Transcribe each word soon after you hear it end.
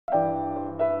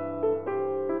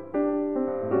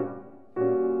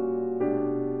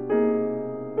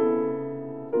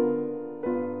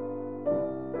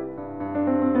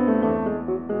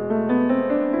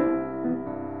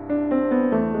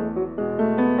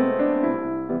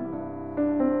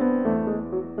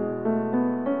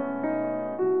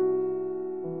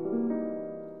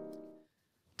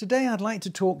Today I'd like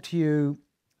to talk to you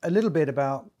a little bit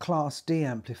about Class D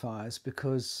amplifiers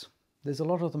because there's a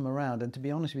lot of them around, and to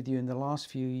be honest with you, in the last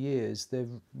few years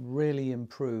they've really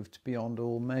improved beyond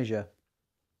all measure.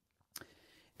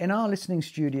 In our listening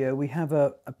studio we have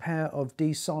a pair of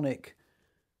D-Sonic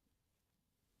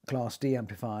Class D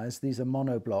amplifiers. These are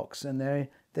monoblocks, and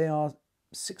they are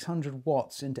 600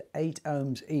 watts into 8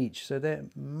 ohms each, so they're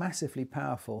massively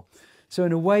powerful. So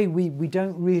in a way we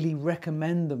don't really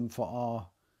recommend them for our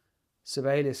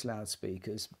Sibelius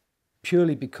loudspeakers,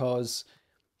 purely because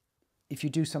if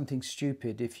you do something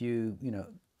stupid, if you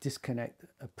disconnect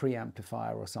a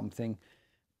preamplifier or something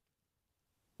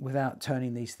without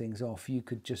turning these things off, you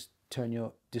could just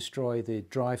destroy the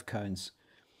drive cones.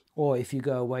 Or if you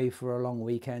go away for a long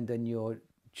weekend and your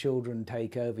children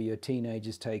take over, your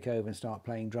teenagers take over and start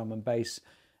playing drum and bass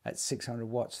at 600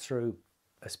 watts through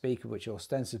a speaker which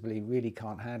ostensibly really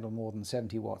can't handle more than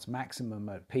 70 watts maximum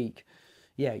at peak,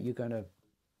 yeah, you're going to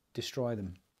destroy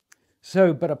them.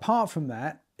 So, but apart from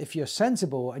that, if you're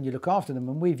sensible and you look after them,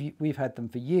 and we've had them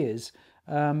for years,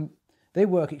 they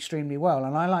work extremely well,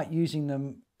 and I like using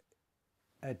them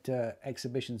at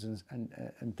exhibitions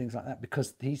and things like that,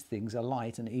 because these things are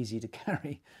light and easy to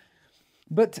carry.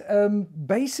 But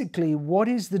basically, what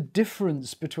is the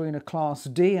difference between a Class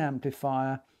D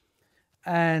amplifier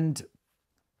and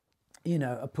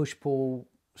a push-pull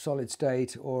solid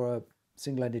state or a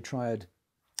single-ended triad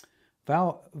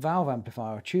valve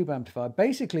amplifier or tube amplifier?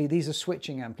 Basically, these are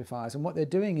switching amplifiers, and what they're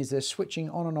doing is they're switching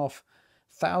on and off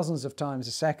thousands of times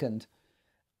a second,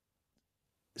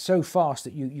 so fast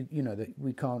that that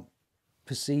we can't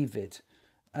perceive it.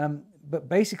 But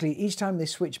basically, each time they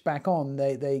switch back on,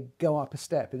 they go up a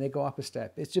step and they go up a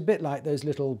step. It's a bit like those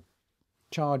little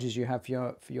chargers you have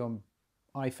for your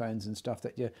iPhones and stuff,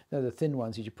 that they're the thin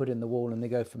ones that you put in the wall, and they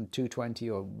go from 220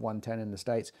 or 110 in the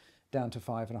States down to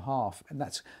 5.5, and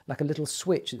that's like a little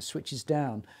switch that switches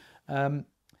down. So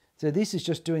this is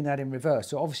just doing that in reverse.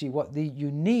 So obviously what you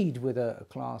need with a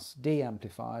Class D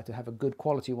amplifier, to have a good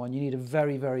quality one, you need a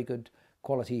very, very good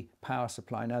quality power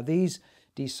supply. Now these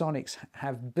D-Sonics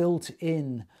have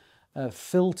built-in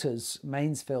filters,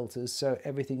 mains filters, so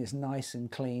everything is nice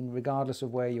and clean regardless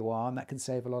of where you are, and that can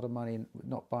save a lot of money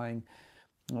not buying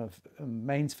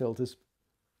mains filters.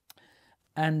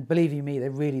 And believe you me, they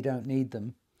really don't need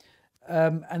them.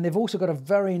 And they've also got a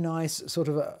very nice sort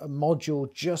of a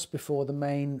module just before the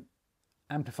main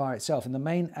amplifier itself, and the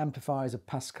main amplifier is a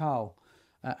Pascal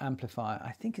amplifier.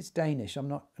 I think it's Danish. I'm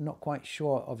not quite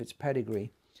sure of its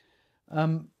pedigree.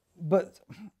 But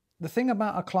the thing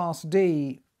about a Class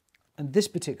D and this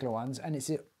particular one's, and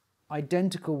it's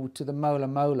identical to the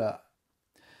Mola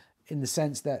in the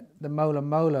sense that the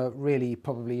Mola really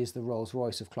probably is the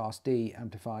Rolls-Royce of Class D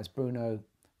amplifiers. Bruno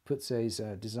Putze's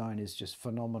design is just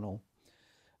phenomenal.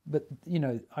 But,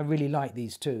 I really like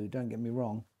these too, don't get me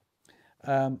wrong.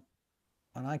 And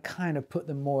I kind of put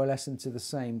them more or less into the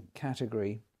same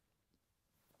category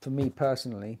for me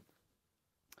personally.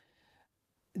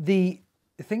 The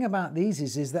thing about these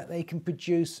is that they can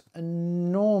produce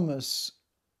enormous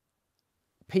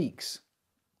peaks.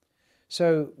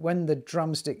 So when the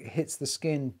drumstick hits the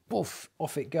skin, poof,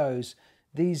 off it goes.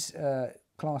 These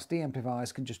Class D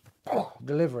amplifiers can just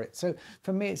deliver it. So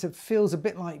for me, it feels a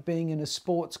bit like being in a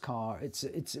sports car. It's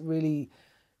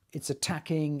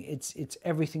attacking. It's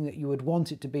everything that you would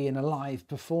want it to be in a live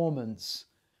performance.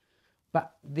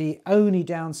 But the only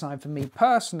downside for me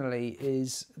personally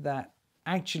is that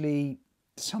actually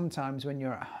sometimes when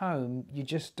you're at home, you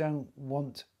just don't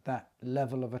want that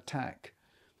level of attack.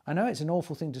 I know it's an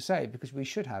awful thing to say because we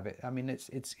should have it. I mean,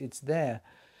 it's there.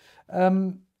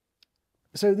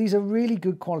 So these are really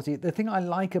good quality. The thing I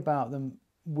like about them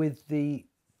with the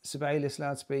Sibelius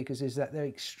loudspeakers is that they're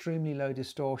extremely low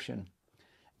distortion,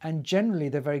 and generally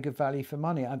they're very good value for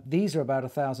money. These are about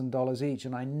 $1,000 each,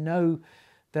 and I know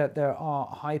that there are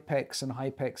Hypex and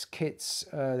Hypex kits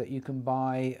that you can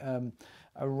buy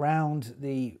around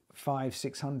the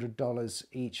 $500–600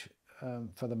 each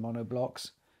for the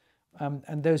monoblocks,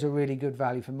 and those are really good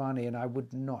value for money, and I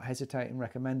would not hesitate in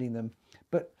recommending them.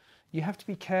 But you have to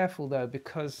be careful though,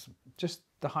 because just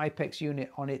the Hypex unit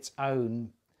on its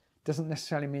own doesn't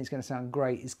necessarily mean it's going to sound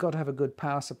great. It's got to have a good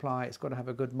power supply. It's got to have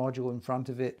a good module in front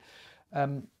of it.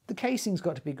 The casing's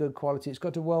got to be good quality. It's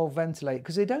got to well ventilate,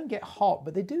 because they don't get hot,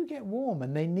 but they do get warm,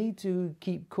 and they need to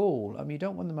keep cool. I mean, you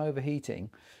don't want them overheating.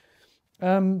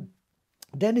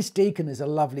 Dennis Deacon is a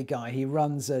lovely guy. He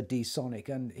runs D-Sonic,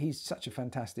 and he's such a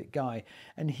fantastic guy.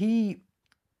 And we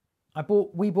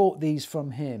bought these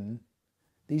from him.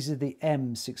 These are the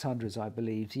M600s, I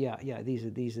believe. Yeah, these are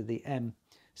the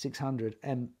M600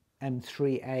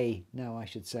 M3A now, I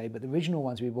should say, but the original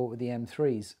ones we bought were the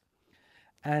M3s.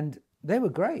 And they were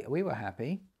great. We were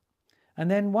happy. And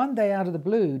then one day out of the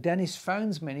blue, Dennis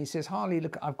phones me and he says, Harley,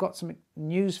 look, I've got some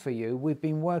news for you. We've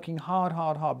been working hard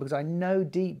because I know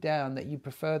deep down that you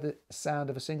prefer the sound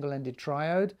of a single-ended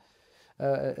triode,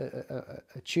 a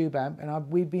tube amp.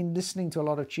 And we've been listening to a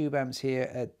lot of tube amps here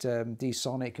at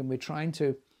D-Sonic, and we're trying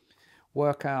to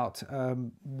work out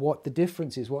what the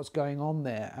difference is, what's going on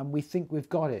there. And we think we've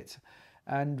got it.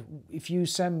 And if you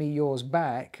send me yours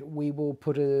back, we will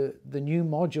put the new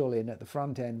module in at the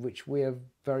front end, which we're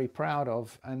very proud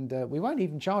of, and we won't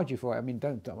even charge you for it. I mean,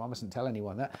 I mustn't tell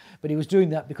anyone that, but he was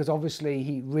doing that because obviously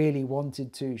he really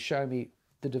wanted to show me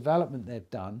the development they've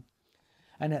done.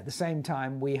 And at the same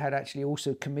time, we had actually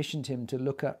also commissioned him to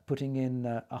look at putting in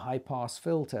a high-pass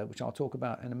filter, which I'll talk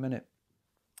about in a minute.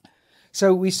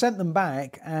 So we sent them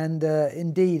back, and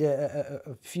indeed,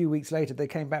 a few weeks later, they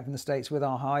came back from the States with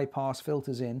our high-pass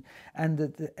filters in and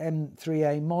the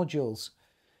M3A modules.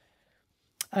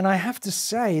 And I have to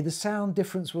say, the sound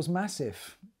difference was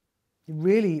massive.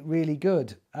 Really, really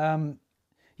good.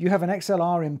 You have an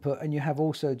XLR input, and you have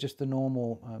also just the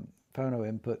normal phono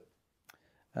input.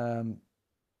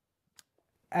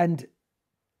 And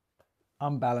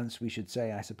unbalanced, we should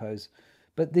say, I suppose.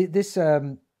 But this,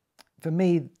 for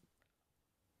me,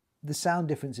 the sound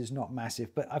difference is not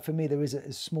massive, but for me there is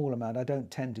a small amount. I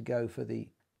don't tend to go for the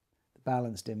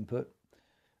balanced input,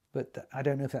 but I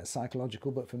don't know if that's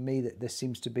psychological, but for me there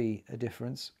seems to be a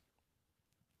difference.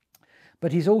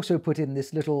 But he's also put in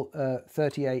this little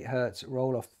 38 Hertz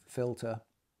roll-off filter,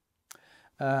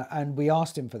 and we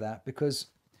asked him for that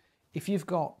because if you've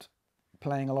got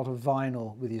playing a lot of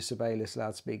vinyl with your Sibelius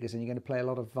loudspeakers and you're going to play a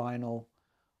lot of vinyl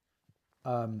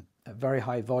at very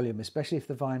high volume, especially if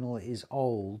the vinyl is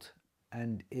old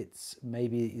and it's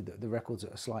maybe the records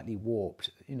are slightly warped,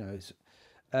 you know,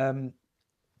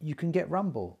 you can get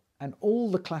rumble. And all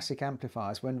the classic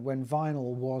amplifiers, when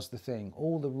vinyl was the thing,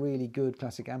 all the really good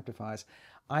classic amplifiers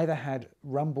either had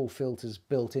rumble filters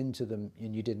built into them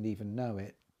and you didn't even know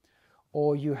it,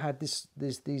 or you had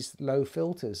these low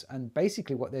filters. And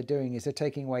basically what they're doing is they're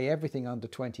taking away everything under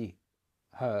 20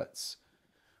 Hertz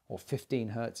or 15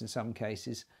 Hertz in some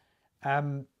cases,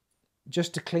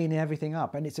 just to clean everything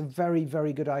up. And it's a very,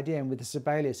 very good idea. And with the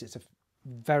Sibelius, it's a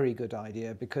very good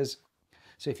idea because,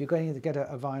 so if you're going to get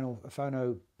a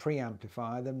phono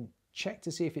preamplifier, then check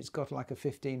to see if it's got like a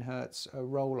 15 Hertz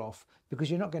roll-off, because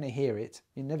you're not going to hear it.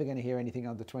 You're never going to hear anything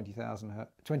under 20 Hertz,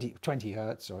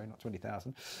 sorry, not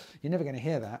 20,000. You're never going to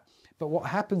hear that. But what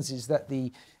happens is that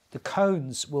the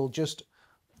cones will just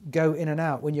go in and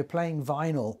out when you're playing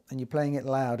vinyl and you're playing it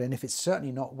loud, and if it's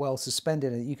certainly not well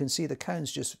suspended, you can see the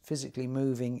cones just physically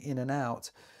moving in and out,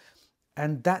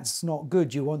 and that's not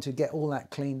good. You want to get all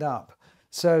that cleaned up.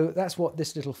 So that's what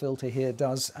this little filter here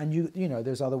does, and you know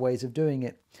there's other ways of doing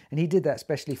it, and he did that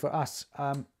especially for us.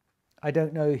 I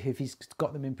don't know if he's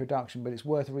got them in production, but it's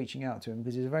worth reaching out to him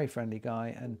because he's a very friendly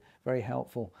guy and very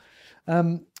helpful.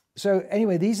 So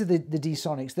anyway, these are the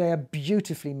D-Sonics. They are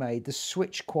beautifully made. The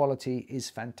switch quality is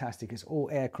fantastic. It's all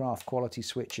aircraft quality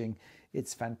switching.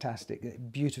 It's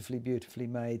fantastic. Beautifully, beautifully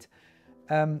made.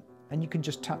 And you can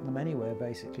just tuck them anywhere,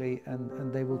 basically,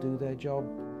 and they will do their job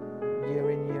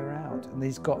year in, year out. And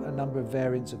he's got a number of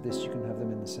variants of this. You can have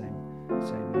them in the same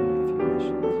unit if you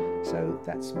wish. So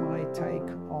that's my take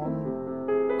on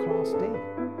Class D.